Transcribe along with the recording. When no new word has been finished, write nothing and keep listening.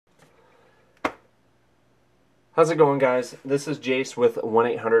How's it going, guys? This is Jace with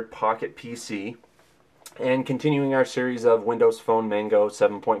 1-800 Pocket PC, and continuing our series of Windows Phone Mango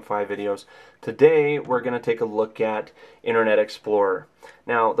 7.5 videos. Today we're going to take a look at Internet Explorer.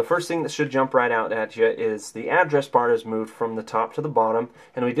 Now, the first thing that should jump right out at you is the address bar has moved from the top to the bottom,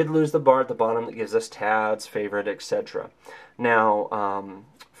 and we did lose the bar at the bottom that gives us tabs, favorite, etc. Now,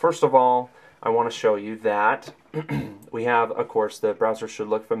 first of all, I want to show you that we have, of course, the browser should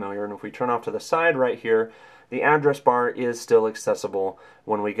look familiar, and if we turn off to the side right here, the address bar is still accessible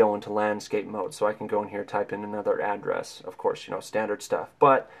when we go into landscape mode. So I can go in here, type in another address, of course, standard stuff.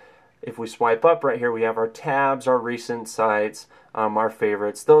 But if we swipe up right here, we have our tabs, our recent sites, our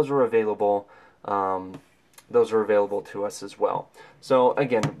favorites. Those are available. Those are available to us as well. So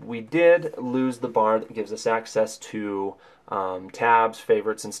again, we did lose the bar that gives us access to tabs,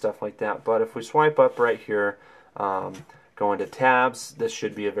 favorites, and stuff like that. But if we swipe up right here, go into tabs, this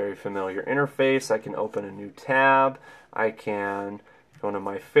should be a very familiar interface. I can open a new tab. I can go into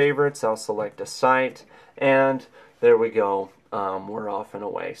my favorites. I'll select a site, and there we go. We're off and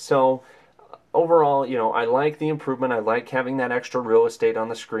away. So overall, I like the improvement. I like having that extra real estate on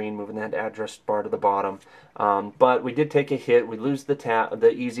the screen, moving that address bar to the bottom. But we did take a hit. We lose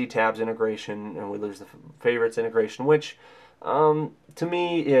the easy tabs integration, and we lose the favorites integration, which to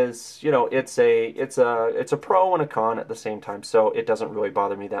me is, it's a pro and a con at the same time, so it doesn't really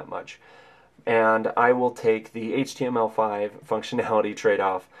bother me that much. And I will take the HTML5 functionality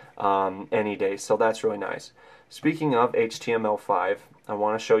trade-off any day, so that's really nice. Speaking of HTML5, I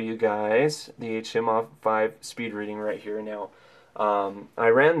want to show you guys the HTML5 speed reading right here. Now, I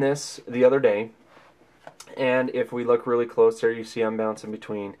ran this the other day, and if we look really close there, you see I'm bouncing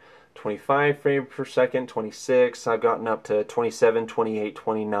between 25 frames per second, 26. I've gotten up to 27, 28,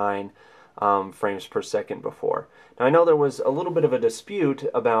 29 frames per second before. Now I know there was a little bit of a dispute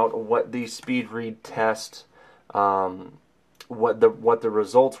about what the speed read test, what the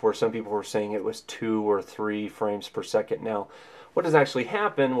results were. Some people were saying it was 2 or 3 frames per second. Now, what has actually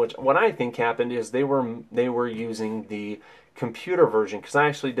happened, what I think happened, is they were using the computer version, because I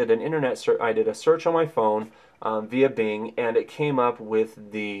actually did an internet search. I did a search on my phone via Bing, and it came up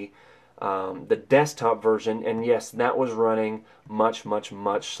with the desktop version, and yes, that was running much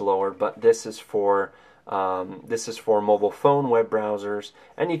slower. But this is for mobile phone web browsers,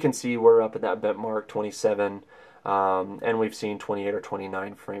 and you can see we're up at that benchmark 27, and we've seen 28 or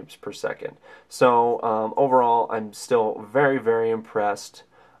 29 frames per second. So overall, I'm still very impressed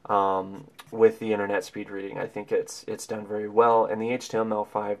with the internet speed reading. I think it's done very well, and the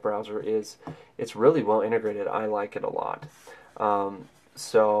HTML5 browser it's really well integrated. I like it a lot.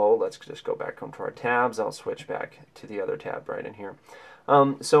 So let's just go back onto our tabs. I'll switch back to the other tab right in here.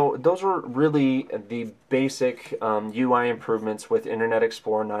 So those are really the basic UI improvements with Internet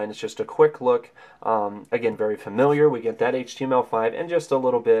Explorer 9. It's just a quick look. Again, very familiar. We get that HTML5 and just a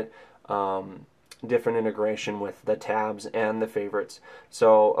little bit different integration with the tabs and the favorites.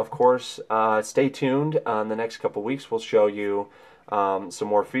 So of course, stay tuned. In the next couple weeks, we'll show you some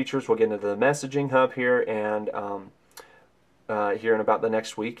more features. We'll get into the messaging hub here and here in about the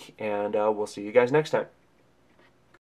next week, and we'll see you guys next time.